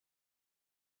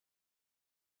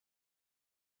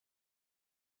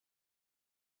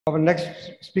Our next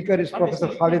speaker is Professor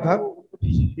Khalid Haque.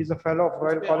 He is a fellow of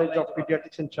Royal College of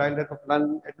Pediatrics and Child Health of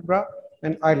London, Edinburgh,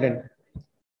 and Ireland.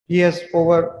 He has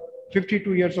over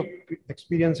 52 years of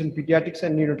experience in pediatrics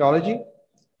and neonatology.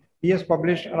 He has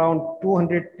published around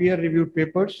 200 peer-reviewed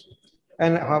papers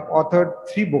and have authored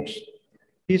 3 books.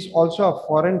 He is also a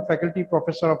foreign faculty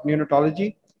professor of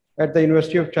neonatology at the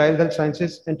University of Child Health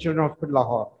Sciences and Children's Hospital,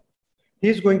 Lahore. He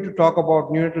is going to talk about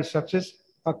neonatal sepsis,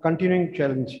 a continuing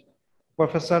challenge.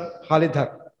 Professor Khalid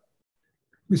Haque.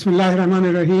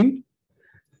 Bismillahirrahmanirrahim.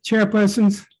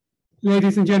 Chairpersons,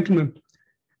 ladies and gentlemen.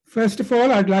 First of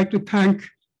all, I'd like to thank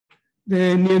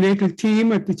the neonatal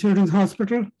team at the Children's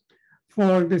Hospital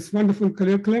for this wonderful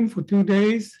curriculum for 2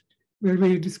 days where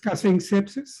we're discussing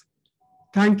sepsis.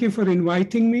 Thank you for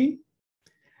inviting me.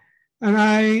 And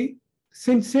I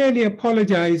sincerely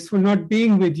apologize for not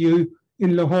being with you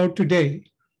in Lahore today.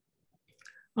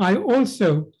 I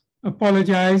also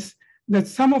apologize that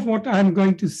some of what I'm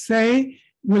going to say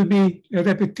will be a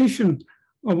repetition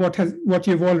of what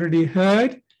you've already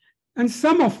heard, and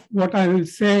some of what I will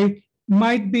say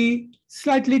might be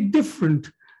slightly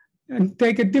different and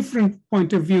take a different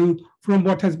point of view from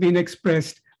what has been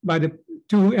expressed by the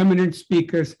 2 eminent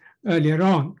speakers earlier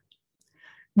on.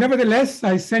 Nevertheless,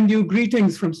 I send you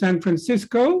greetings from San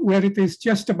Francisco, where it is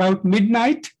just about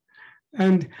midnight,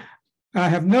 and I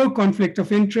have no conflict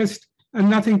of interest and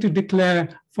nothing to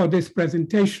declare for this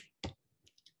presentation.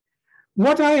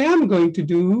 What I am going to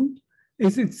do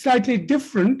is it's slightly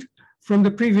different from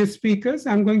the previous speakers.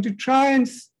 I'm going to try and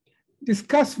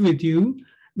discuss with you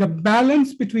the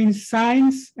balance between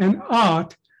science and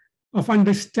art of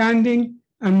understanding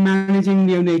and managing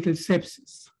neonatal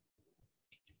sepsis.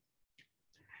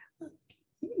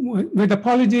 With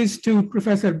apologies to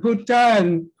Professor Bhutta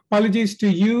and apologies to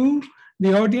you,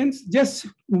 the audience, just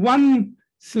one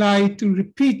slide to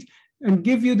repeat and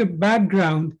give you the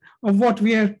background of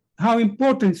how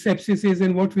important sepsis is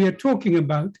and what we are talking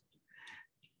about.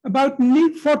 About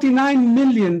 49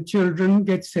 million children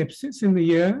get sepsis in the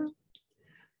year.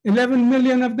 11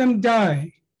 million of them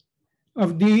die.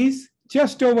 Of these,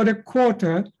 just over a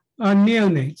quarter are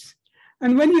neonates.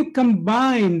 And when you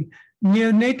combine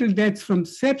neonatal deaths from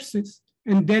sepsis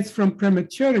and deaths from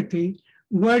prematurity,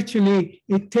 virtually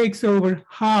it takes over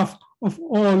half of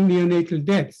all neonatal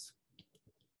deaths.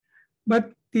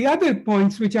 But the other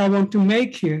points which I want to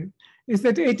make here is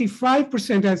that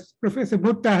 85%, as Professor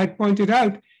Bhutta had pointed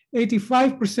out,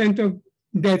 85% of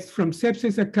deaths from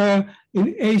sepsis occur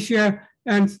in Asia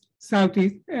and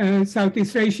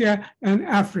Southeast Asia and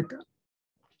Africa.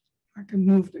 I can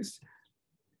move this.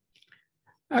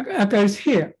 Occurs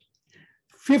here.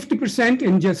 50%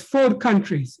 in just 4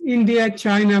 countries, India,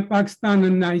 China, Pakistan,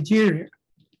 and Nigeria.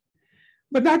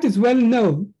 But that is well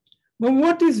known. But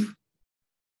what is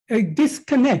a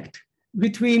disconnect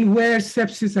between where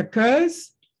sepsis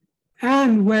occurs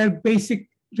and where basic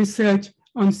research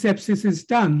on sepsis is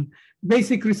done?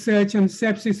 Basic research on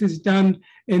sepsis is done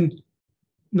in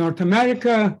North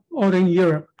America or in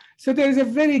Europe. So there is a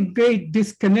very great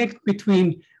disconnect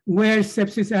between where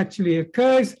sepsis actually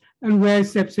occurs and where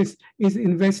sepsis is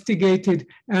investigated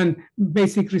and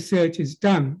basic research is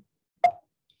done.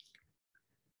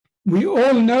 We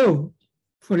all know,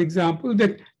 for example,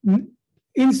 that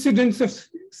incidence of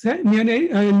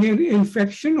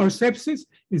infection or sepsis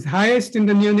is highest in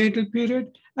the neonatal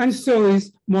period, and so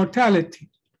is mortality.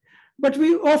 But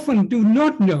we often do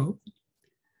not know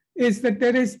is that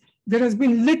there has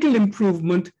been little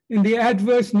improvement in the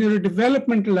adverse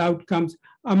neurodevelopmental outcomes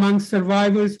among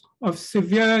survivors of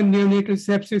severe neonatal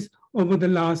sepsis over the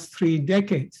last 3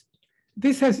 decades.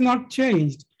 This has not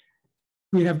changed.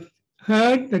 We have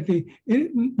heard that the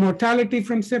mortality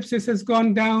from sepsis has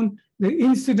gone down, the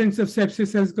incidence of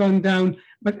sepsis has gone down,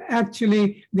 but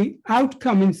actually the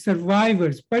outcome in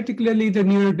survivors, particularly the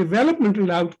neurodevelopmental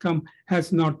outcome,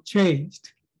 has not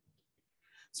changed.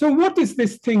 So what is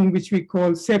this thing which we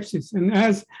call sepsis? And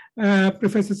as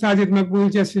Professor Sajid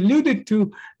Maqbool just alluded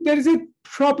to, there is a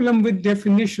problem with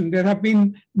definition. There have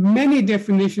been many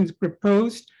definitions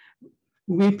proposed.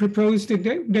 We proposed a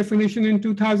definition in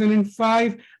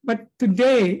 2005, but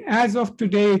today, as of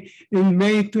today, in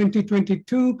May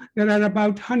 2022, there are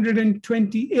about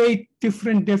 128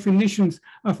 different definitions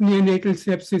of neonatal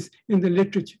sepsis in the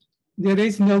literature. There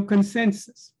is no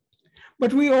consensus.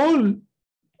 But we all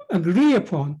agree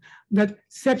upon that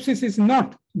sepsis is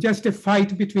not just a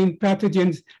fight between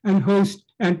pathogens and host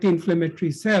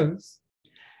anti-inflammatory cells.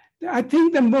 I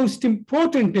think the most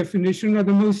important definition, or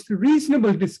the most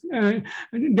reasonable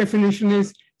definition,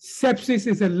 is sepsis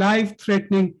is a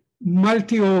life-threatening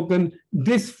multi-organ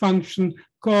dysfunction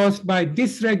caused by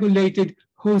dysregulated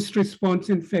host response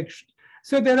infection.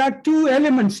 So there are two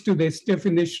elements to this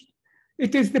definition.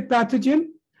 It is the pathogen,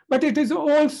 but it is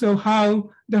also how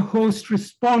the host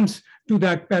responds to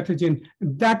that pathogen.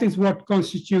 That is what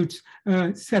constitutes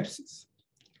sepsis.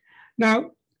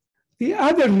 Now, the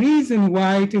other reason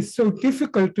why it is so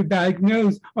difficult to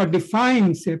diagnose or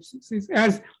define sepsis is,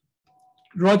 as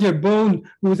Roger Bone,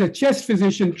 who was a chest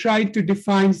physician, tried to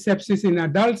define sepsis in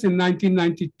adults in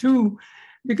 1992,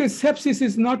 because sepsis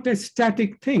is not a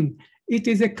static thing. It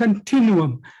is a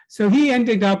continuum. So he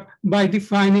ended up by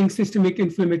defining systemic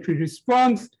inflammatory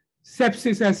response,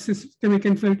 sepsis as systemic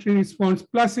inflammatory response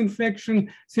plus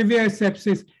infection, severe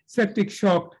sepsis, septic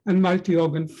shock, and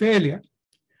multi-organ failure.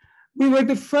 We were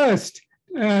the first,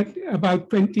 about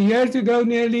 20 years ago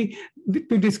nearly,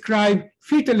 to describe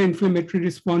fetal inflammatory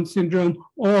response syndrome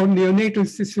or neonatal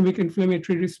systemic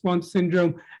inflammatory response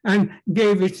syndrome and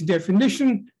gave its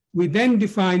definition. We then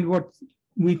defined what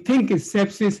we think is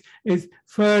sepsis is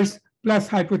FIRS plus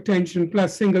hypotension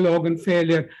plus single organ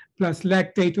failure plus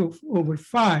lactate of over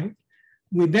 5.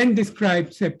 We then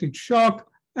described septic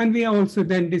shock, and we also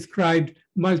then described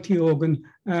multi-organ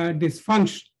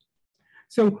dysfunction.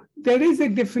 So there is a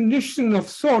definition of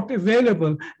sort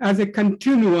available as a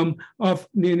continuum of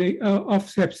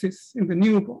sepsis in the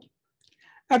newborn.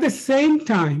 At the same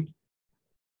time,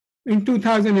 in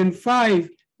 2005,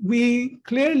 we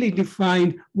clearly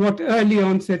defined what early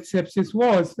onset sepsis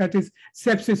was, that is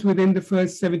sepsis within the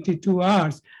first 72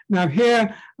 hours. Now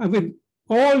here, with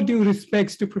all due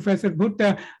respects to Professor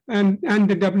Bhutta and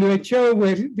the WHO,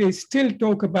 where they still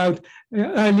talk about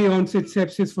early onset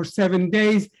sepsis for 7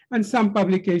 days, and some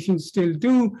publications still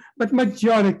do, but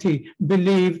majority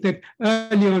believe that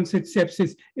early onset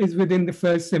sepsis is within the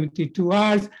first 72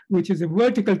 hours, which is a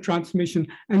vertical transmission,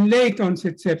 and late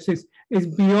onset sepsis is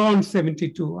beyond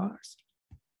 72 hours.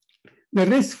 The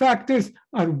risk factors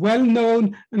are well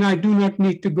known, and I do not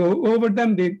need to go over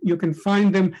them. You can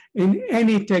find them in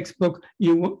any textbook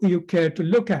you care to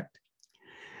look at.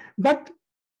 But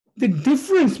the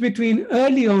difference between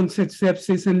early onset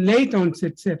sepsis and late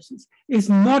onset sepsis is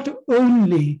not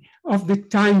only of the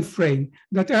time frame,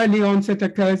 that early onset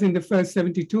occurs in the first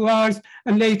 72 hours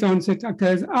and late onset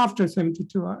occurs after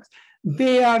 72 hours.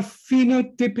 They are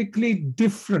phenotypically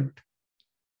different.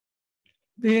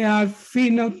 They are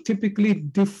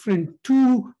phenotypically different,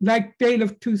 like Tale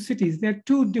of Two Cities. They're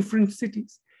two different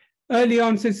cities. Early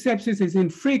onset sepsis is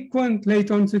infrequent, late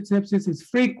onset sepsis is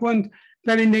frequent.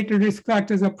 Perinatal risk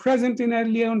factors are present in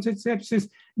early onset sepsis.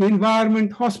 The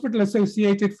environment,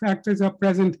 hospital-associated factors are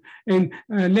present in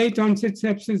late onset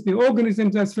sepsis. The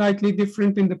organisms are slightly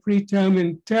different in the preterm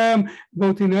and term,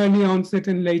 both in early onset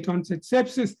and late onset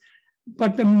sepsis.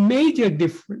 But the major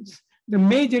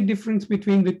difference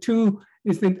between the two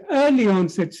is that early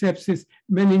onset sepsis,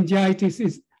 meningitis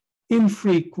is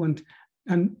infrequent,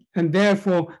 and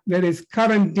therefore there is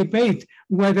current debate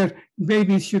whether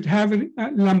babies should have a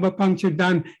lumbar puncture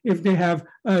done if they have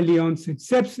early onset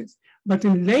sepsis. But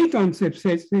in late onset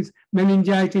sepsis,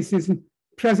 meningitis is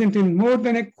present in more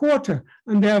than a quarter,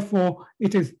 and therefore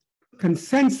it is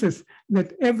consensus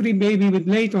that every baby with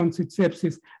late onset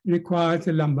sepsis requires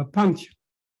a lumbar puncture.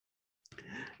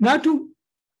 Now to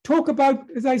talk about,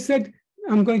 as I said,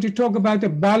 I'm going to talk about a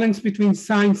balance between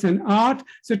science and art.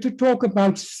 So to talk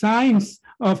about science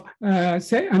of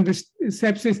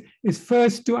sepsis is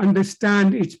first to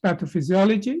understand its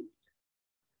pathophysiology.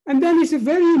 And then it's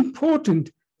very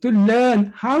important to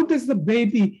learn how does the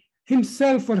baby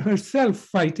himself or herself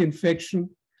fight infection.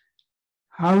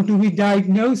 How do we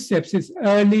diagnose sepsis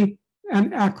early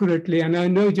and accurately? And I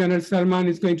know General Salman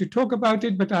is going to talk about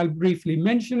it, but I'll briefly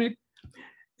mention it.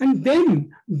 And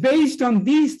then, based on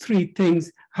these three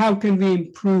things, how can we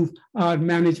improve our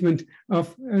management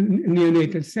of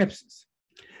neonatal sepsis?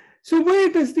 So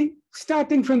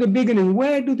starting from the beginning,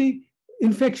 where do the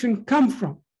infection come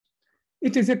from?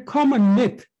 It is a common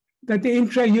myth that the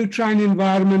intrauterine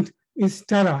environment is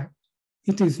sterile.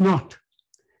 It is not.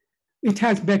 It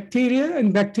has bacteria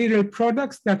and bacterial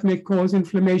products that may cause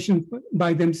inflammation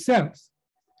by themselves.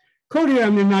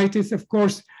 Chorioamnionitis, of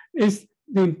course, is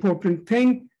the important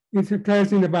thing. It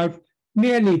occurs in about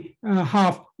nearly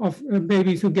half of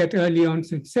babies who get early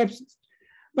onset sepsis.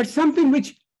 But something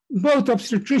which both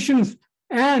obstetricians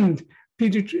and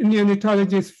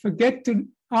neonatologists forget to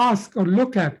ask or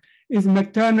look at is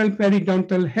maternal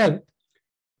periodontal health.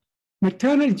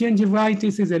 Maternal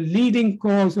gingivitis is a leading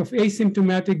cause of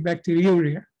asymptomatic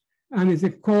bacteriuria and is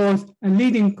a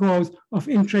leading cause of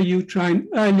intrauterine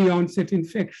early onset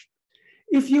infection.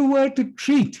 If you were to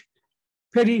treat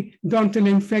periodontal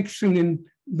infection in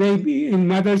in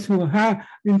mothers who are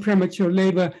in premature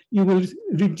labor, you will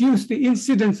reduce the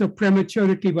incidence of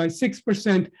prematurity by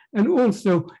 6% and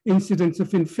also incidence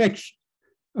of infection.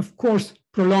 Of course,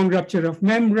 prolonged rupture of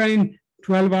membrane,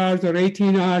 12 hours or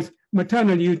 18 hours,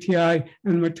 maternal UTI,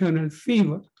 and maternal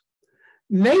fever.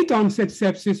 Late onset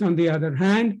sepsis, on the other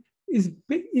hand, is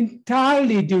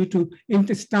entirely due to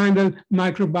intestinal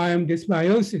microbiome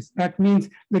dysbiosis. That means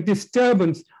the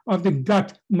disturbance of the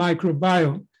gut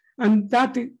microbiome. And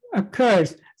that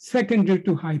occurs secondary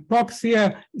to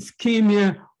hypoxia,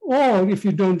 ischemia, or if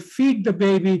you don't feed the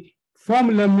baby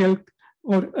formula milk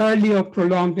or early or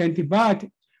prolonged antibiotic.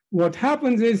 What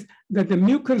happens is that the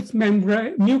mucus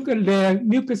layer,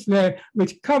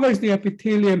 which covers the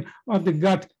epithelium of the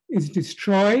gut, is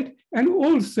destroyed, and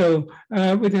also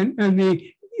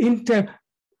the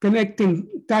interconnecting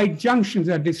tight junctions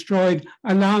are destroyed,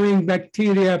 allowing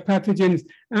bacteria, pathogens,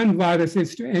 and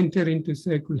viruses to enter into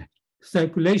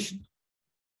circulation.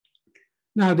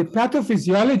 Now, the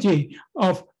pathophysiology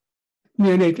of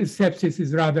neonatal sepsis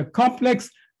is rather complex,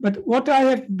 but what I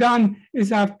have done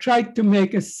is I've tried to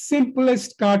make a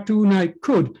simplest cartoon I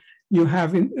could. You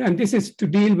have, and this is to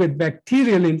deal with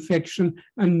bacterial infection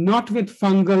and not with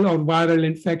fungal or viral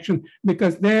infection,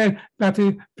 because their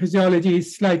pathophysiology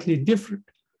is slightly different.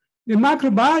 The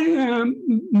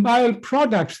microbial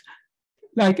products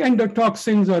like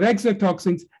endotoxins or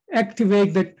exotoxins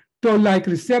activate the toll-like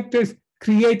receptors,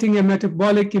 creating a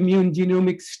metabolic immune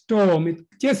genomic storm. It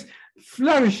just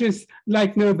flourishes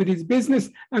like nobody's business,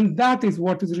 and that is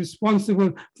what is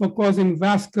responsible for causing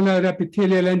vascular,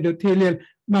 epithelial, endothelial,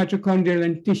 mitochondrial,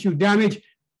 and tissue damage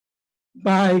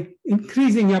by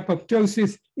increasing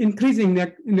apoptosis, increasing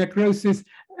necrosis,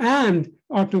 and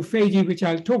autophagy, which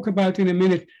I'll talk about in a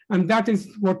minute. And that is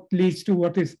what leads to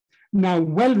what is now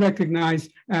well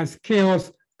recognized as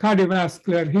chaos,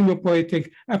 cardiovascular,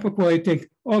 hemopoietic, apopoietic,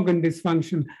 organ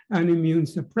dysfunction, and immune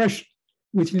suppression,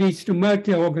 which leads to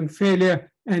multi-organ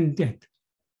failure and death.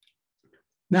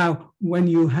 Now, when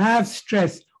you have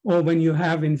stress or when you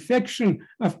have infection,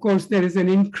 of course, there is an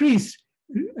increase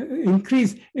in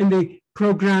the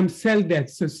programmed cell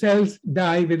death. So cells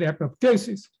die with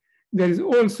apoptosis. There is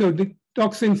also the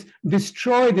toxins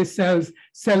destroy the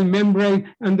cell membrane,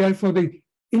 and therefore the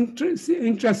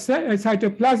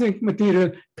intracytoplasmic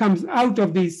material comes out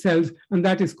of these cells, and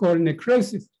that is called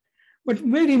necrosis. But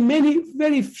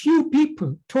very few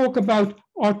people talk about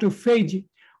autophagy.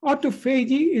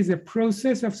 Autophagy is a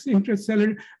process of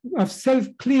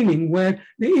self-cleaning, where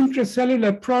the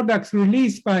intracellular products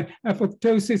released by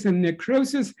apoptosis and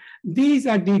necrosis, these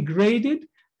are degraded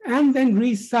and then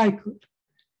recycled.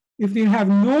 If you have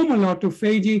normal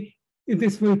autophagy,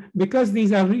 because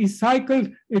these are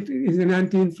recycled, it is an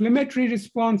anti-inflammatory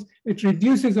response, it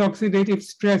reduces oxidative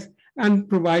stress and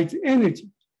provides energy.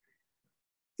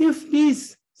 If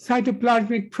these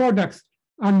cytoplasmic products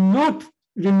are not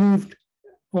removed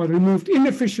or removed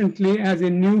inefficiently, as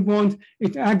in newborns,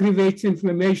 it aggravates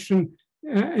inflammation,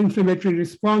 inflammatory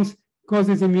response,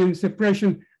 causes immune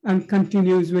suppression, and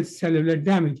continues with cellular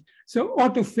damage. So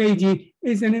autophagy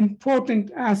is an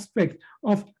important aspect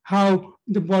of how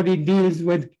the body deals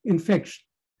with infection.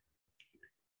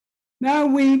 Now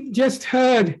we just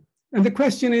heard, and the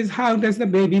question is, how does the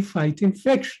baby fight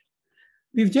infection?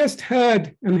 We've just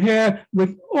heard, and here,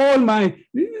 with all my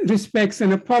respects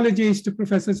and apologies to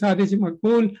Professor Sadegh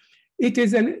Maqbool, it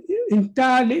is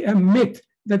entirely a myth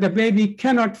that the baby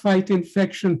cannot fight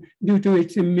infection due to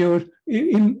its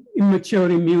immature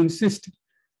immune system.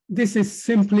 This is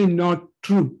simply not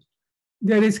true.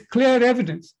 There is clear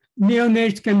evidence.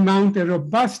 Neonates can mount a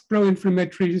robust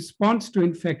pro-inflammatory response to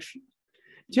infection.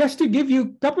 Just to give you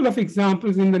a couple of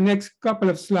examples in the next couple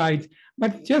of slides,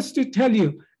 but just to tell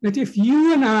you that if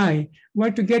you and I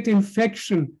were to get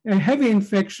infection, a heavy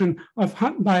infection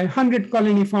by 100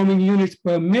 colony-forming units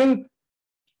per mil,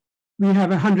 we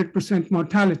have 100%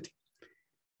 mortality.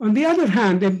 On the other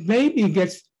hand, a baby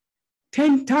gets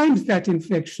 10 times that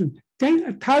infection,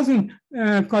 1,000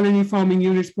 colony-forming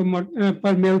units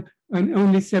per mil, and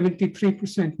only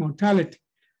 73% mortality.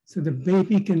 So the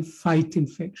baby can fight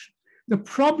infection. The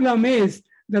problem is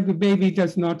that the baby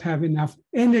does not have enough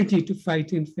energy to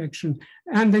fight infection.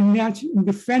 And the natural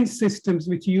defense systems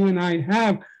which you and I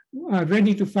have are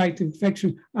ready to fight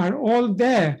infection are all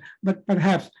there, but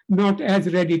perhaps not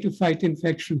as ready to fight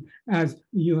infection as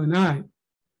you and I.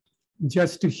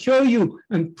 Just to show you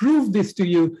and prove this to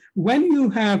you, when you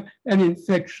have an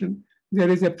infection, there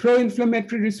is a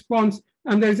pro-inflammatory response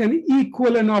and there's an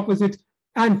equal and opposite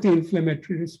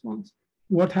anti-inflammatory response.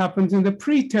 What happens in the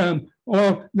preterm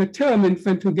or the term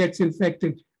infant who gets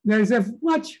infected? there is a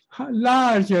much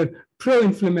larger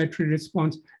pro-inflammatory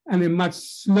response and a much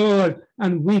slower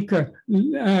and weaker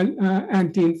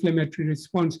anti-inflammatory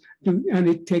response, and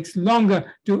it takes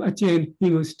longer to attain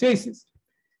hemostasis.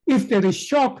 If there is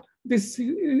shock, this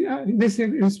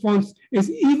response is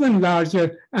even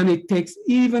larger, and it takes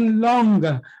even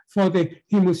longer for the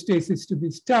hemostasis to be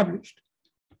established.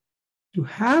 To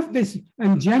have this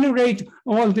and generate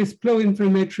all this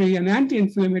pro-inflammatory and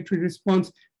anti-inflammatory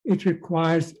response, it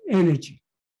requires energy.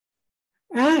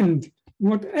 And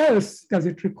what else does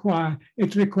it require?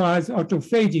 It requires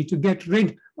autophagy to get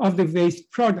rid of the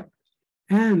waste product.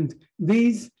 And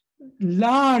these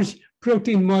large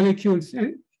protein molecules,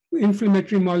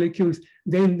 inflammatory molecules,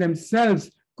 they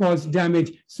themselves cause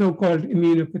damage, so-called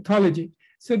immunopathology.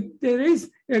 So there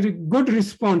is a good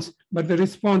response, but the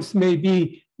response may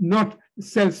be not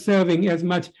self-serving as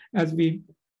much as we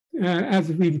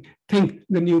think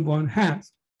the newborn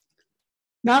has.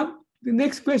 Now, the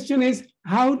next question is,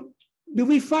 how do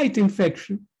we fight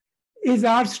infection? Is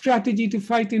our strategy to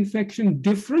fight infection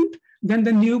different than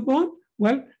the newborn?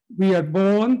 Well, we are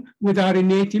born with our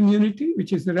innate immunity,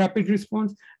 which is the rapid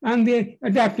response, and the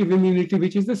adaptive immunity,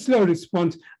 which is the slow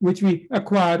response, which we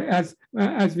acquire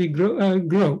as we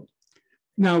grow.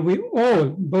 Now, we all,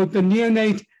 both the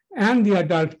neonate and the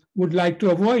adult, would like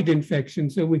to avoid infection.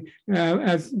 So we,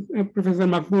 as Professor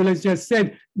Makbul has just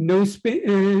said, no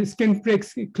skin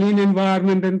pricks, clean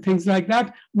environment and things like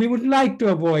that. We would like to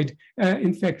avoid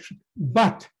infection.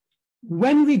 But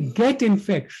when we get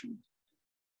infection,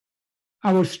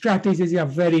 our strategies are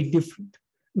very different.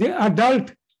 The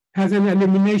adult has an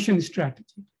elimination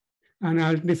strategy, and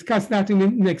I'll discuss that in the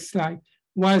next slide,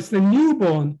 whilst the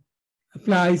newborn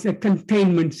applies a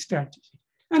containment strategy.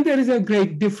 And there is a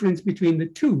great difference between the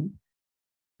two.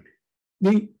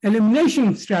 The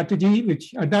elimination strategy,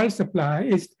 which adults apply,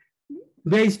 is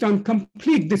based on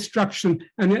complete destruction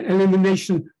and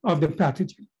elimination of the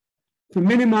pathogen to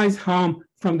minimize harm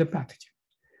from the pathogen.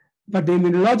 But the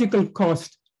immunological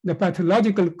cost, the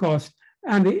pathological cost,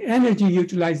 and the energy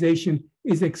utilization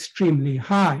is extremely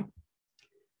high.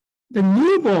 The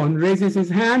newborn raises his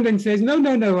hand and says, no,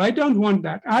 no, no, I don't want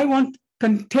that. I want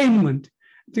containment,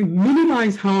 to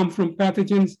minimize harm from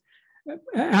pathogens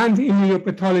and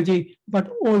immunopathology,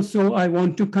 but also I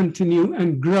want to continue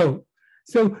and grow.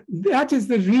 So that is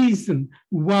the reason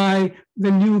why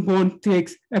the newborn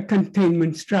takes a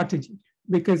containment strategy,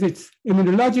 because its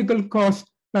immunological cost,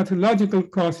 pathological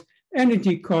cost,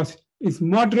 energy cost is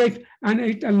moderate, and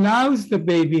it allows the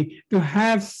baby to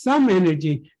have some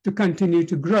energy to continue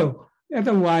to grow.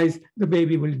 Otherwise, the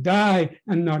baby will die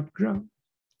and not grow.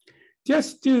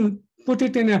 Just to put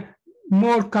it in a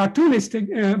more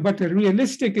cartoonistic but a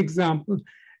realistic example,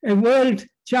 a world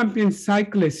champion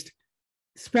cyclist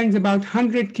spends about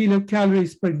 100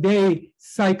 kilocalories per day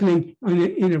cycling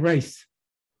in a race.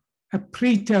 A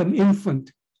preterm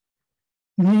infant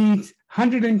needs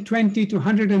 120 to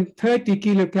 130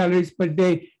 kilocalories per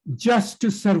day just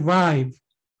to survive,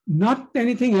 not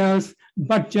anything else,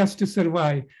 but just to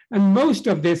survive. And most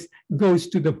of this goes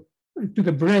to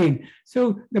the brain.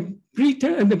 So the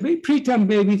preterm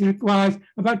baby requires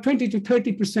about 20 to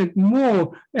 30%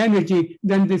 more energy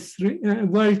than this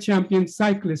world champion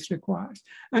cyclist requires.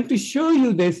 And to show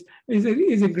you this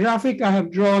is a graphic I have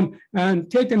drawn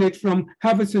and taken it from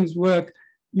Harbison's work.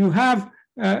 You have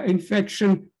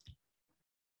infection,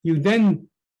 you then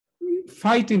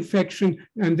fight infection,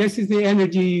 and this is the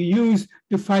energy you use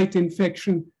to fight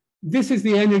infection. This is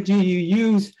the energy you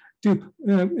use to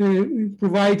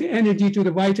provide energy to the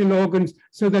vital organs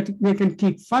so that they can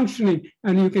keep functioning.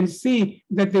 And you can see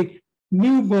that the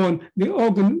newborn,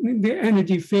 the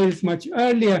energy fails much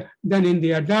earlier than in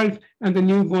the adult, and the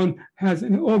newborn has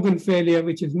an organ failure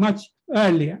which is much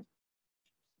earlier.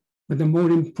 But the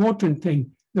more important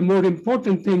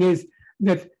thing is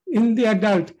that in the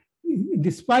adult,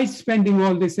 despite spending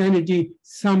all this energy,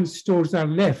 some stores are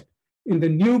left. In the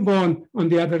newborn, on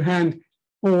the other hand,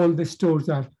 all the stores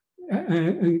are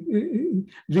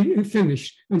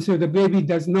finished. And so the baby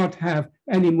does not have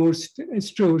any more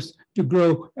stores to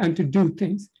grow and to do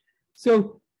things.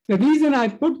 So the reason I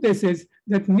put this is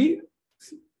that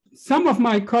some of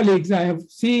my colleagues I have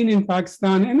seen in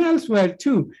Pakistan and elsewhere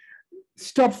too,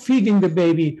 stop feeding the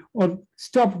baby or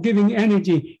stop giving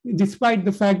energy, despite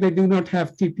the fact they do not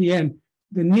have TPN.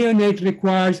 The neonate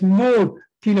requires more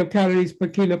kilocalories per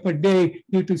kilo per day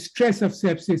due to stress of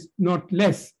sepsis, not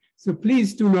less. So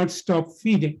please do not stop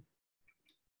feeding.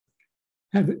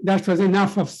 That was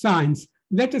enough of science.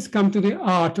 Let us come to the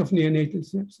art of neonatal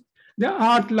sepsis. The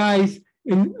art lies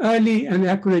in early and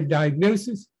accurate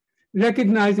diagnosis,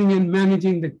 recognizing and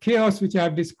managing the chaos which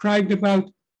I've described about,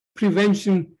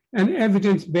 prevention, and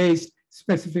evidence-based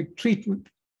specific treatment.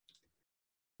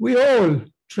 We all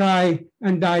try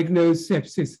to diagnose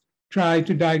sepsis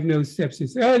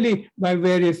early by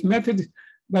various methods,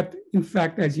 but in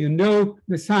fact, as you know,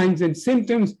 the signs and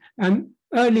symptoms and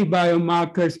early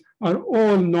biomarkers are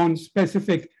all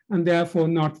non-specific and therefore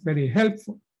not very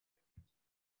helpful.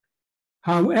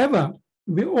 However,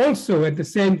 we also at the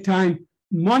same time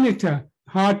monitor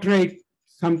heart rate.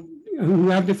 Some who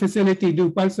have the facility do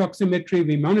pulse oximetry,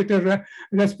 we monitor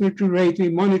respiratory rate, we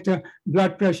monitor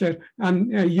blood pressure,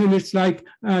 and units like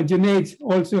Junaid's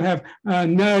also have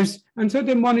NERS, and so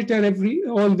they monitor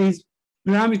all these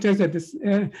parameters at this,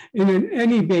 in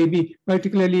any baby,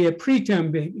 particularly a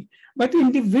preterm baby. But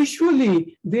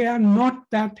individually, they are not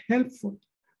that helpful.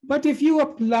 But if you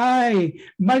apply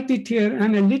multi-tier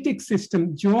analytic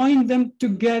system, join them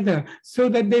together so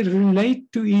that they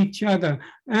relate to each other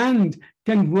and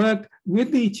can work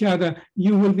with each other,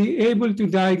 you will be able to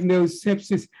diagnose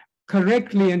sepsis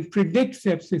correctly and predict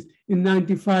sepsis in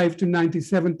 95 to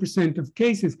 97% of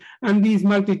cases. And these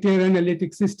multi-tier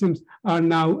analytic systems are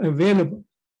now available.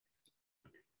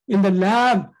 In the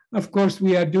lab, of course,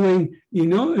 we are doing,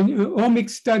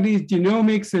 omics studies,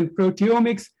 genomics and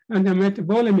proteomics and the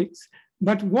metabolomics.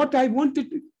 But what I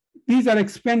wanted, these are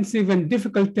expensive and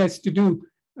difficult tests to do.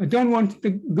 I don't want to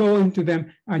go into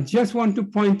them. I just want to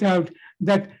point out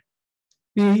that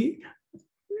the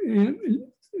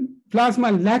plasma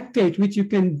lactate, which you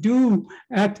can do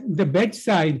at the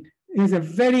bedside, is a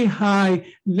very high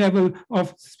level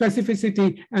of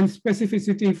specificity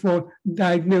for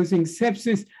diagnosing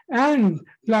sepsis, and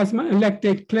plasma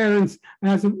lactate clearance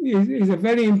is a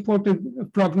very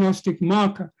important prognostic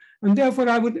marker. And therefore,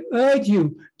 I would urge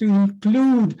you to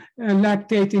include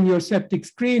lactate in your septic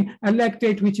screen, a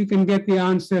lactate which you can get the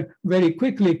answer very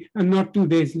quickly and not 2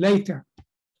 days later.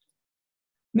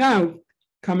 Now,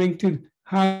 coming to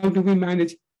how do we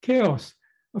manage chaos?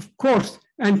 Of course,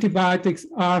 antibiotics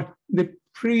are the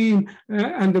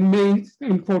and the main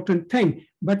important thing,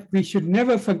 but we should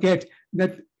never forget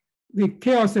that the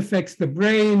chaos affects the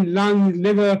brain, lungs,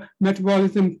 liver,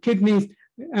 metabolism, kidneys,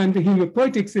 and the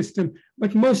hemopoietic system.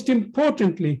 But most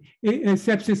importantly,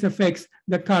 sepsis affects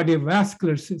the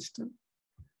cardiovascular system.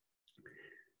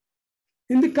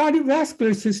 In the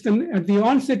cardiovascular system, at the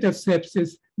onset of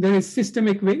sepsis, there is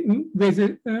systemic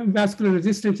vascular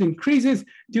resistance increases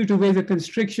due to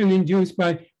vasoconstriction induced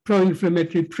by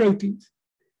pro-inflammatory proteins.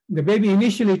 The baby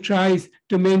initially tries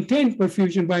to maintain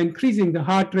perfusion by increasing the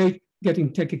heart rate,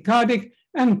 getting tachycardic,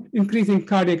 and increasing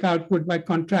cardiac output by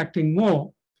contracting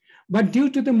more. But due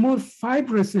to the more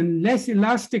fibrous and less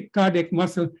elastic cardiac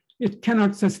muscle, it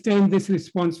cannot sustain this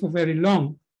response for very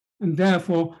long. And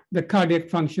therefore, the cardiac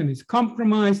function is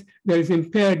compromised, there is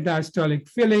impaired diastolic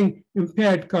filling,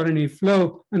 impaired coronary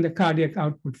flow, and the cardiac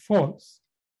output falls.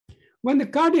 When the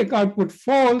cardiac output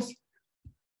falls,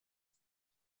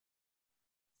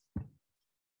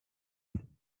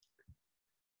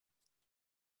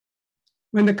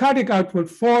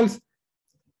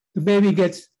 the baby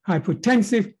gets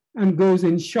hypotensive and goes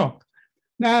in shock.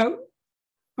 Now,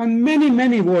 on many,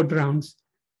 many ward rounds,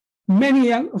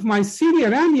 many of my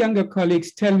senior and younger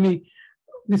colleagues tell me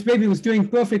this baby was doing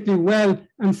perfectly well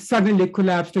and suddenly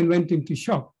collapsed and went into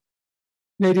shock.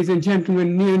 Ladies and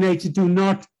gentlemen, neonates do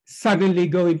not suddenly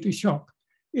go into shock.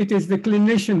 It is the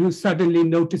clinician who suddenly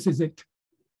notices it.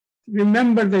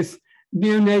 Remember this,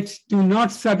 neonates do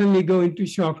not suddenly go into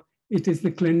shock. It is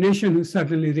the clinician who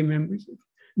suddenly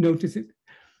notices it.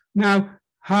 Now,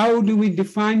 how do we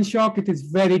define shock? It is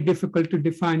very difficult to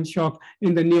define shock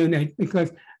in the neonate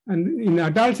because in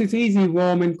adults it's easy,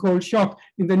 warm and cold shock.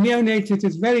 In the neonates it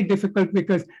is very difficult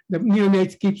because the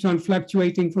neonates keeps on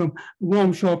fluctuating from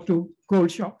warm shock to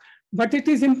cold shock. But it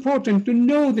is important to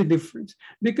know the difference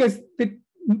because the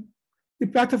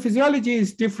pathophysiology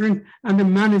is different and the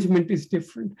management is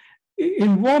different.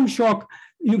 In warm shock,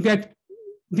 you get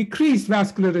decreased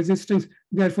vascular resistance,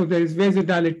 therefore there is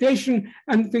vasodilatation,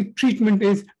 and the treatment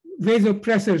is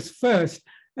vasopressors first.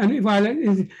 And while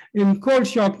in cold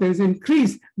shock, there is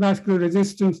increased vascular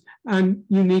resistance, and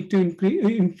you need to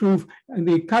improve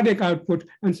the cardiac output,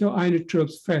 and so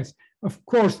inotropes first. Of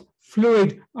course,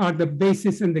 fluid are the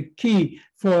basis and the key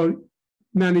for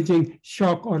managing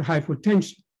shock or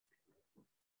hypotension.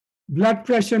 Blood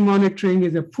pressure monitoring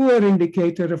is a poor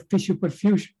indicator of tissue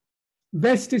perfusion.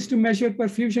 Best is to measure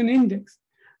perfusion index.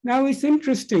 Now it's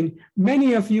interesting,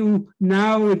 many of you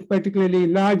now, particularly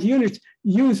large units,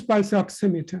 use pulse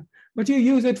oximeter, but you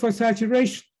use it for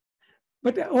saturation.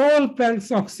 But all pulse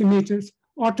oximeters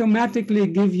automatically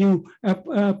give you a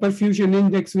perfusion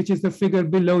index, which is the figure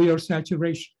below your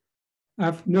saturation.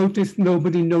 I've noticed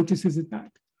nobody notices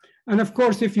that. And of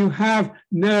course, if you have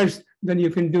nerves, then you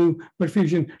can do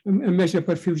perfusion, measure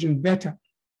perfusion better.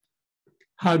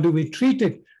 How do we treat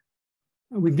it?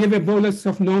 We give a bolus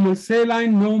of normal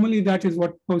saline. Normally, that is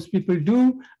what most people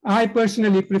do. I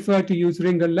personally prefer to use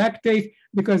ringer lactate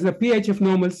because the pH of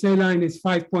normal saline is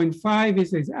 5.5,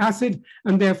 is acid,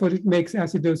 and therefore it makes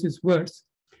acidosis worse.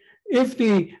 If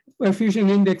the perfusion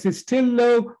index is still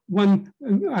low,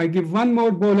 I give one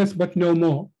more bolus, but no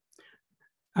more.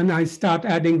 And I start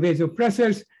adding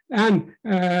vasopressors and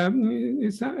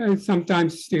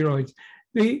sometimes steroids.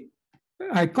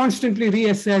 I constantly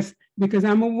reassess because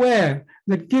I'm aware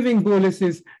that giving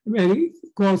boluses may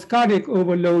cause cardiac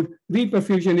overload,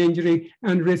 reperfusion injury,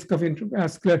 and risk of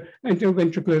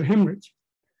interventricular hemorrhage.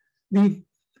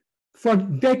 For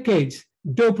decades,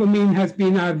 dopamine has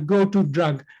been our go-to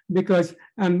drug because,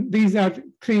 and these are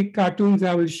 3 cartoons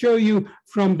I will show you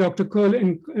from Dr.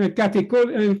 Kathy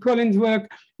Collins' work,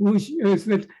 which is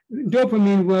that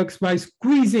dopamine works by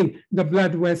squeezing the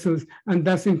blood vessels and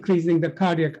thus increasing the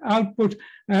cardiac output,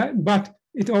 but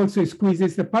it also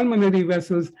squeezes the pulmonary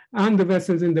vessels and the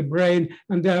vessels in the brain,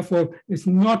 and therefore it's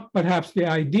not perhaps the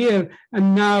ideal.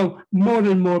 And now more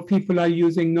and more people are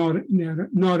using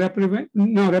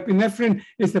norepinephrine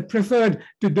is the preferred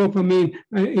to dopamine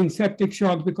in septic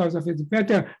shock because of its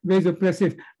better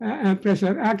vasopressive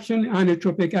pressure action,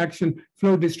 inotropic action,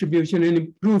 flow distribution, and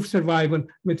improved survival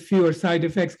with fewer side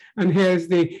effects. And here's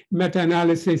the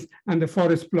meta-analysis and the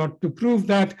forest plot to prove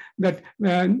that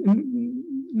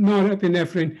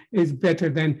norepinephrine is better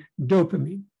than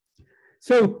dopamine.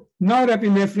 So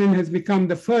norepinephrine has become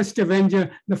the first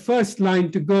avenger. The first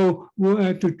line to go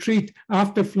to treat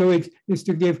after fluids is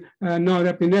to give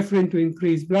norepinephrine to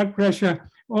increase blood pressure,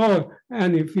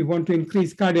 and if you want to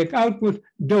increase cardiac output,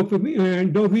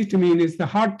 dobutamine is the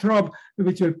heartthrob,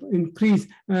 which will increase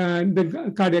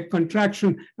the cardiac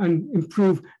contraction and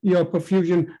improve your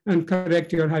perfusion and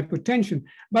correct your hypotension.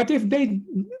 But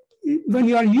when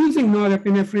you are using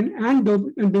norepinephrine and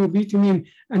dobutamine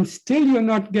and still you're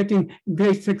not getting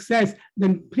great success,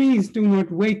 then please do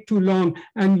not wait too long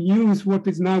and use what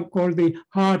is now called the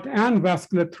heart and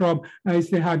vascular throb as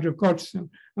the hydrocortisone.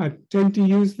 I tend to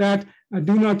use that. I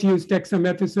do not use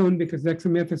dexamethasone because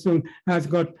dexamethasone has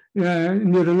got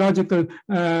neurological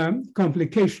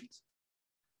complications.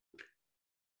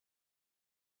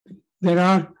 There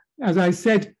are, as I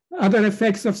said, other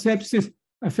effects of sepsis.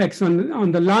 Effects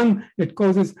on the lung. It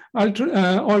causes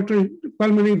altered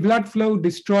pulmonary blood flow,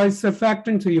 destroys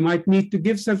surfactant, so you might need to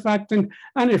give surfactant,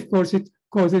 and of course it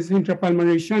causes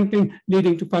intrapulmonary shunting,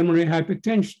 leading to pulmonary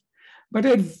hypertension. But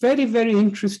a very, very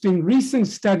interesting recent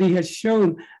study has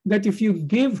shown that if you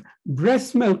give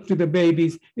breast milk to the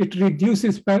babies, it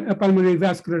reduces pulmonary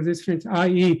vascular resistance,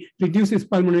 i.e. reduces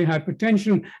pulmonary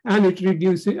hypertension, and it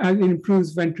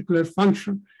improves ventricular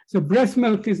function. So breast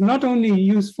milk is not only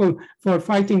useful for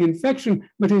fighting infection,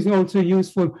 but is also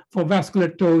useful for vascular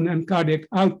tone and cardiac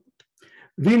output.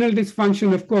 Renal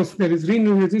dysfunction, of course, there is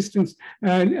renal resistance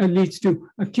leads to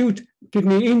acute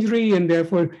kidney injury, and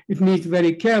therefore it needs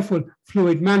very careful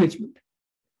fluid management.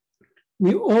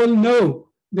 We all know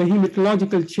the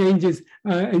hematological changes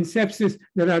in sepsis.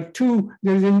 There are 2.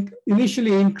 There is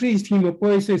initially increased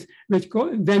hemopoiesis, which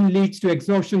then leads to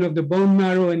exhaustion of the bone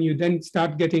marrow, and you then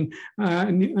start getting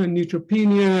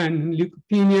neutropenia and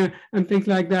leukopenia and things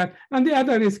like that. And the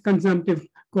other is consumptive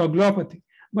coagulopathy.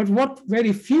 But what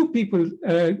very few people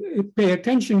pay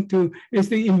attention to is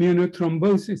the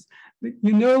immunothrombosis.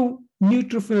 You know,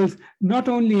 neutrophils not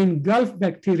only engulf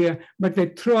bacteria, but they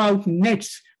throw out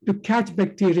nets to catch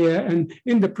bacteria, and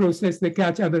in the process they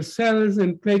catch other cells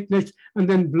and platelets and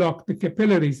then block the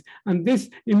capillaries. And this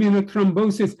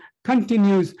immunothrombosis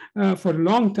continues for a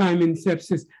long time in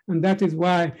sepsis, and that is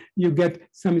why you get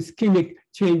some ischemic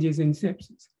changes in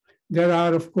sepsis. There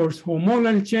are, of course,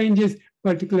 hormonal changes,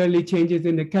 particularly changes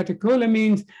in the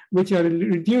catecholamines, which are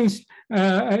reduced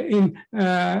and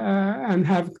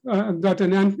have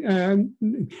gotten,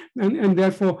 and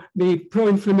therefore the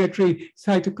pro-inflammatory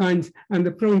cytokines and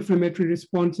the pro-inflammatory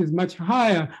response is much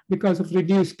higher because of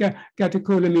reduced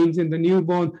catecholamines in the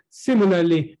newborn.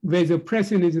 Similarly,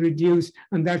 vasopressin is reduced,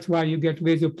 and that's why you get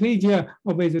vasoplegia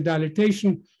or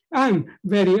vasodilatation. And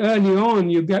very early on,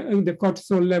 you get the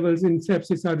cortisol levels in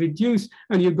sepsis are reduced,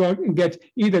 and you get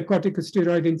either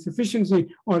corticosteroid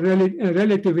insufficiency or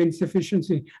relative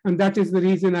insufficiency. And that is the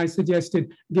reason I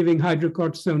suggested giving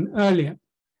hydrocortisone earlier.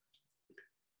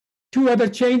 2 other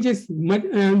changes,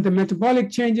 the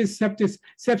metabolic changes,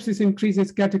 sepsis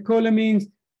increases catecholamines,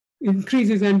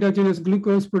 increases endogenous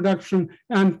glucose production,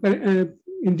 and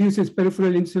induces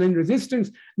peripheral insulin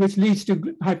resistance, which leads to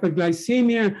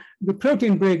hyperglycemia. The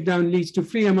protein breakdown leads to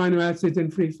free amino acids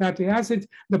and free fatty acids.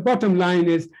 The bottom line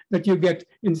is that you get,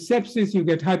 in sepsis, you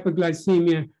get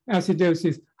hyperglycemia,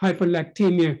 acidosis,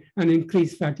 hyperlactemia, and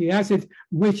increased fatty acids,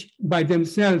 which by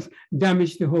themselves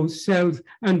damage the host cells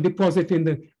and deposit in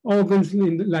the organs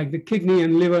like the kidney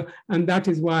and liver, and that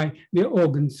is why the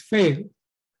organs fail.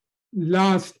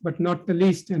 Last but not the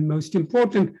least, and most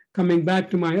important, coming back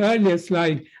to my earlier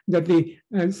slide, that the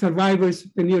survivors,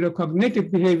 the neurocognitive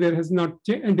behavior has not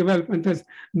and development has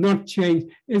not changed,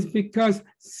 is because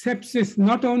sepsis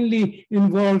not only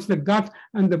involves the gut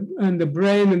and the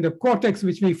brain and the cortex,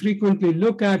 which we frequently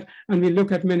look at, and we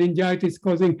look at meningitis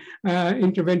causing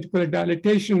intraventricular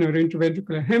dilatation or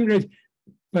intraventricular hemorrhage,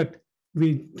 but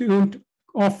we don't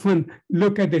often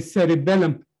look at the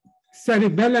cerebellum.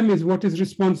 Cerebellum is what is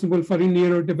responsible for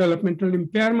neurodevelopmental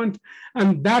impairment,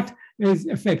 and that is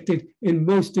affected in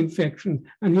most infections.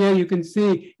 And here you can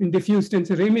see in diffuse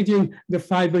tensor imaging, the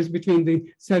fibers between the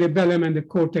cerebellum and the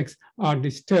cortex are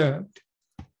disturbed.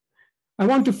 I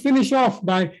want to finish off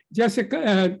by just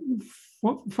 5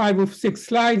 or 6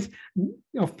 slides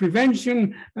of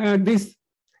prevention.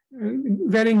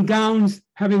 Wearing gowns,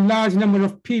 having large number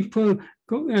of people,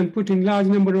 and putting large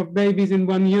number of babies in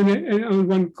one unit,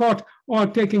 one cot, or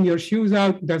taking your shoes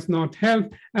out does not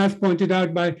help. As pointed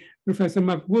out by Professor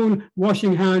Maqbool,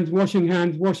 washing hands, washing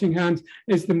hands, washing hands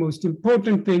is the most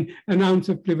important thing. An ounce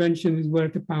of prevention is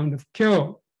worth a pound of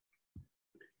cure.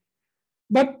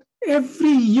 But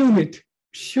every unit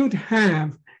should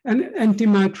have an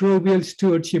antimicrobial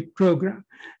stewardship program.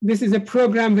 This is a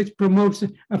program which promotes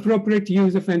appropriate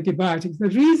use of antibiotics. The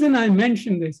reason I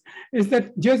mention this is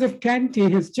that Joseph Canty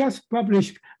has just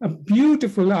published a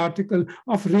beautiful article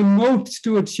of remote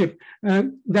stewardship.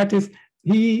 That is,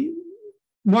 he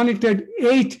monitored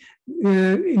 8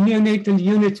 neonatal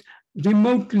units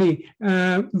remotely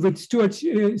with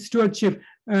stewardship.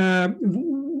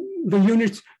 The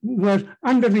units were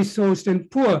under-resourced and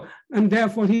poor, and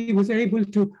therefore he was able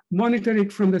to monitor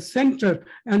it from the center,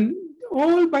 and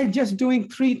all by just doing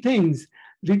 3 things.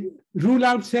 Rule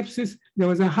out sepsis. There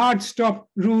was a hard stop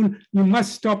rule. You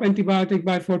must stop antibiotic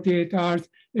by 48 hours.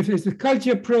 If it's a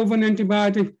culture-proven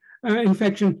antibiotic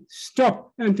infection,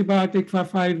 stop antibiotic for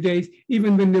 5 days.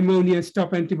 Even with pneumonia,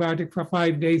 stop antibiotic for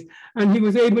 5 days. And he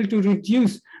was able to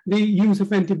reduce the use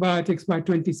of antibiotics by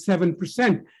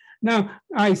 27%. Now,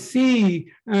 I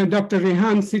see Dr.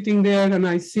 Rehan sitting there, and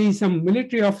I see some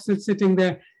military officers sitting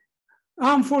there.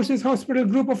 Armed Forces Hospital,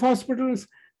 group of hospitals,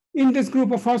 in this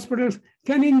group of hospitals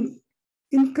can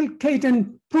inculcate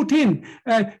and put in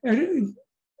a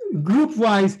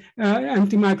group-wise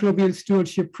antimicrobial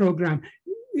stewardship program.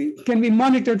 It can be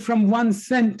monitored from one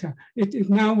center.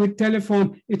 Now with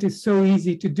telephone, it is so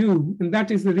easy to do. And that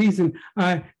is the reason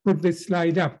I put this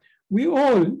slide up. We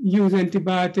all use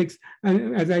antibiotics,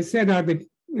 and as I said, are the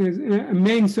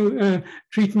main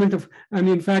treatment of, and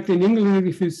in fact, in England,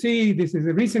 if you see, this is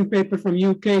a recent paper from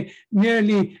UK,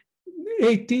 nearly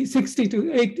 60 to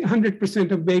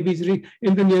 100% of babies in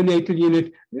the neonatal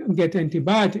unit get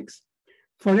antibiotics.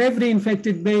 For every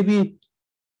infected baby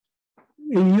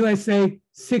in USA,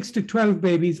 6 to 12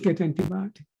 babies get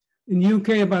antibiotics. In UK,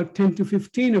 about 10 to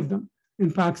 15 of them.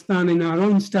 In Pakistan, in our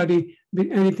own study,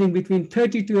 anything between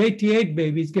 30 to 88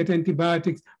 babies get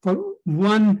antibiotics for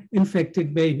one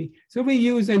infected baby. So we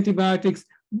use antibiotics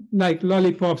like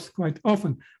lollipops quite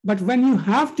often. But when you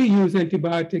have to use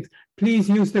antibiotics, please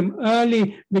use them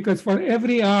early, because for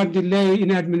every hour delay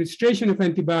in administration of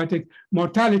antibiotic,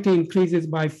 mortality increases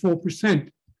by 4%.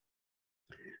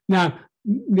 Now,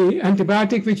 the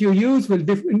antibiotic which you use will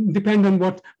depend on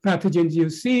what pathogens you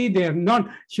see. They are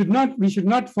we should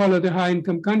not follow the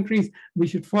high-income countries. We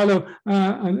should follow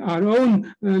our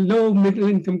own low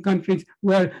middle-income countries,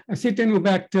 where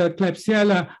Acinetobacter,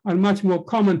 Klebsiella are much more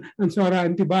common, and so our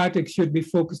antibiotics should be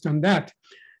focused on that.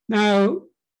 Now,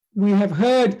 we have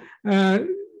heard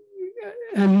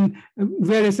and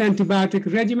various antibiotic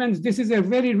regimens. This is a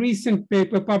very recent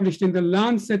paper published in the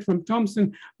Lancet from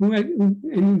Thompson, who had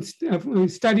a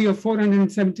study of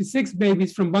 476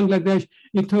 babies from Bangladesh,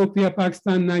 Ethiopia,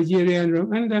 Pakistan, Nigeria, and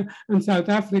Rwanda, and South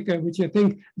Africa, which I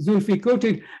think Zulfi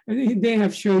quoted. They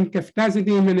have shown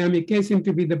ceftazidime and amikacin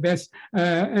to be the best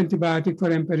antibiotic for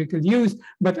empirical use.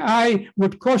 But I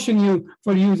would caution you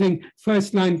for using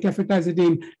first-line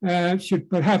ceftazidime. Should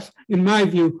perhaps, in my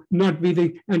view, not be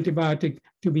the antibiotic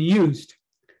to be used.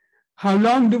 How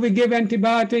long do we give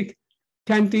antibiotic?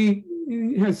 Canty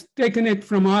has taken it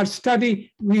from our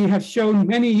study. We have shown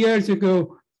many years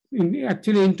ago,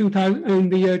 actually in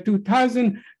the year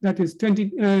 2000, that is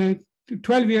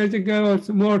 12 years ago or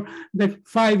so more, that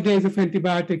 5 days of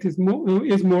antibiotics is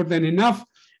more than enough,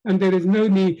 and there is no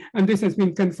need, and this has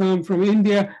been confirmed from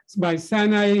India by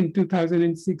Sanai in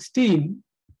 2016.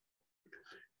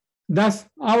 Thus,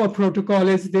 our protocol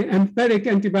is the empiric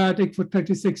antibiotic for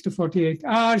 36 to 48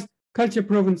 hours,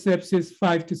 culture-proven sepsis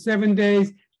 5 to 7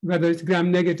 days, whether it's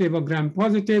gram-negative or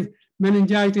gram-positive,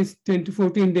 meningitis 10 to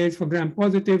 14 days for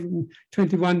gram-positive,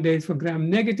 21 days for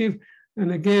gram-negative.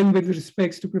 And again, with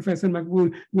respects to Professor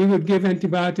Maqbool, we would give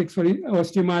antibiotics for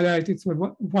osteomyelitis for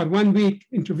 1 week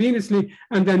intravenously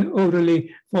and then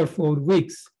orally for 4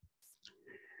 weeks.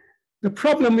 The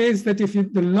problem is that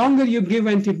the longer you give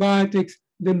antibiotics,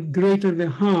 the greater the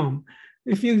harm.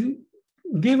 If you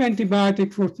give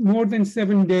antibiotic for more than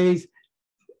 7 days,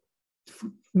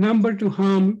 number to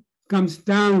harm comes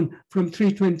down from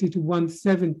 320 to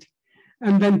 170.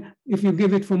 And then if you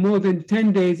give it for more than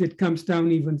 10 days, it comes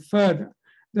down even further.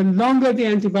 The longer the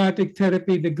antibiotic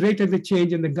therapy, the greater the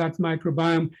change in the gut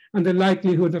microbiome and the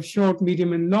likelihood of short,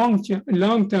 medium, and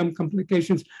long-term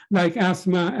complications like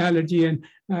asthma, allergy,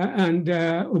 and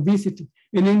obesity.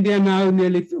 In India now,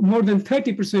 nearly more than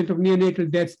 30% of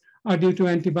neonatal deaths are due to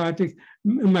antibiotic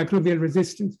microbial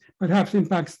resistance. Perhaps in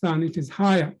Pakistan, it is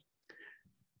higher.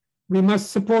 We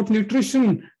must support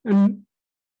nutrition, and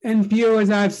NPO, as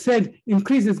I've said,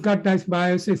 increases gut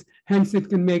dysbiosis, hence it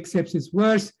can make sepsis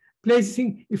worse.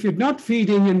 If you're not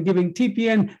feeding and giving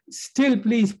TPN, still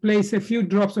please place a few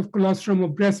drops of colostrum or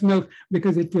breast milk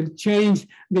because it will change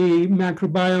the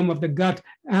microbiome of the gut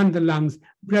and the lungs.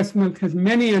 Breast milk has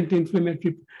many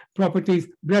anti-inflammatory properties.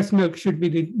 Breast milk should be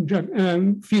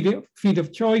the feed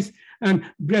of choice, and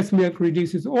breast milk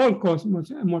reduces all-cause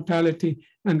mortality,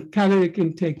 and caloric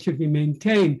intake should be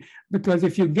maintained. Because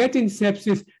if you get in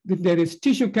sepsis, there is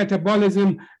tissue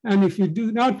catabolism, and if you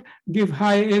do not give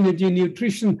high-energy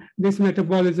nutrition, this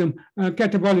catabolism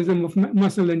of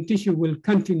muscle and tissue will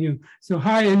continue. So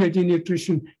high-energy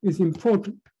nutrition is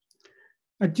important.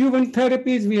 Adjuvant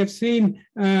therapies, we have seen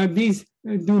these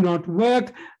do not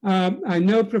work. I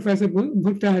know Professor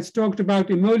Gupta has talked about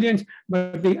emollients,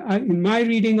 but in my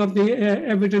reading of the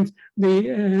evidence,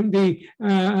 the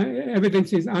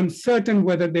evidence is uncertain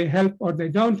whether they help or they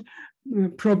don't.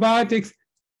 Probiotics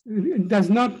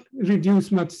does not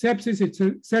reduce much sepsis.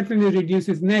 It certainly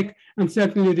reduces NEC and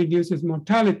certainly reduces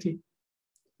mortality.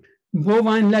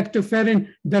 Bovine lactoferrin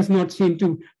does not seem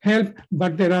to help,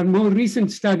 but there are more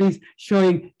recent studies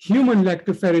showing human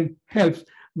lactoferrin helps.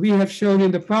 We have shown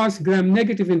in the past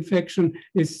gram-negative infection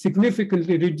is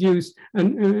significantly reduced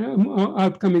and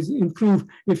outcome is improved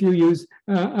if you use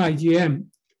IgM.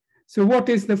 So what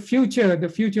is the future? The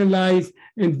future lies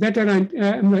in better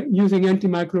using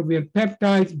antimicrobial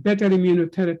peptides, better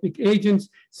immunotherapeutic agents,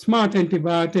 smart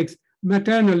antibiotics,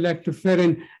 maternal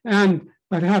lactoferrin, and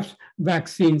perhaps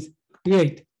vaccines.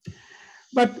 Great.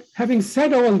 But having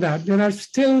said all that, there are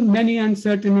still many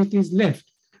uncertainties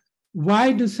left.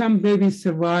 Why do some babies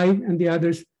survive and the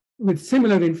others with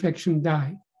similar infection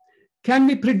die? Can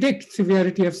we predict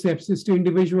severity of sepsis to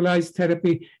individualized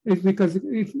therapy? Is because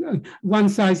one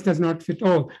size does not fit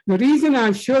all. The reason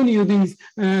I've shown you these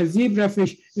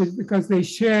zebrafish is because they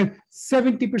share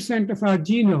 70% of our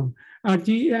genome. And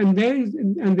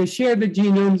they share the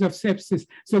genomes of sepsis,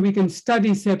 so we can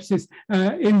study sepsis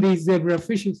in these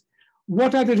zebrafishes.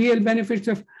 What are the real benefits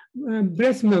of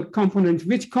breast milk components?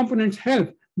 Which components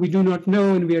help? We do not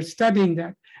know, and we are studying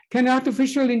that. Can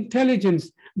artificial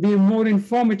intelligence be a more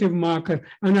informative marker?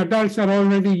 And adults are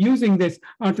already using this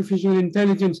artificial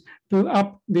intelligence to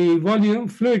up the volume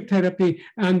fluid therapy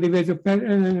and the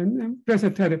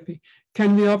vasopressor therapy.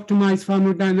 Can we optimize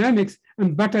pharmacodynamics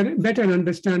and better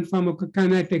understand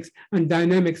pharmacokinetics and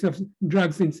dynamics of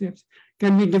drugs in sepsis?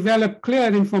 Can we develop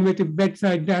clear informative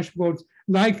bedside dashboards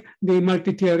like the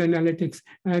multi-tier analytics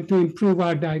to improve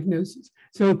our diagnosis?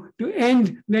 So to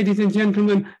end, ladies and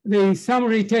gentlemen, the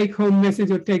summary take-home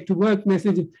message or take-to-work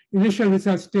message: initial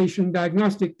resuscitation,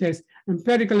 diagnostic test,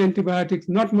 empirical antibiotics,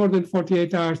 not more than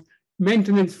 48 hours,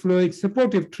 maintenance fluids,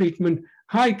 supportive treatment,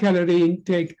 high calorie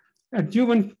intake,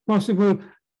 adjuvant possible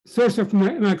source of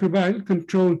microbial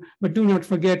control, but do not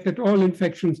forget that all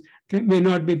infections may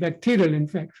not be bacterial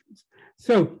infections.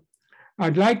 So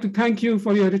I'd like to thank you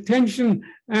for your attention,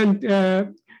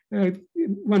 and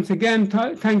once again,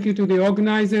 thank you to the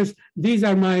organizers. These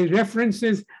are my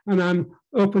references, and I'm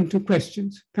open to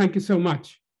questions. Thank you so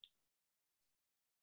much.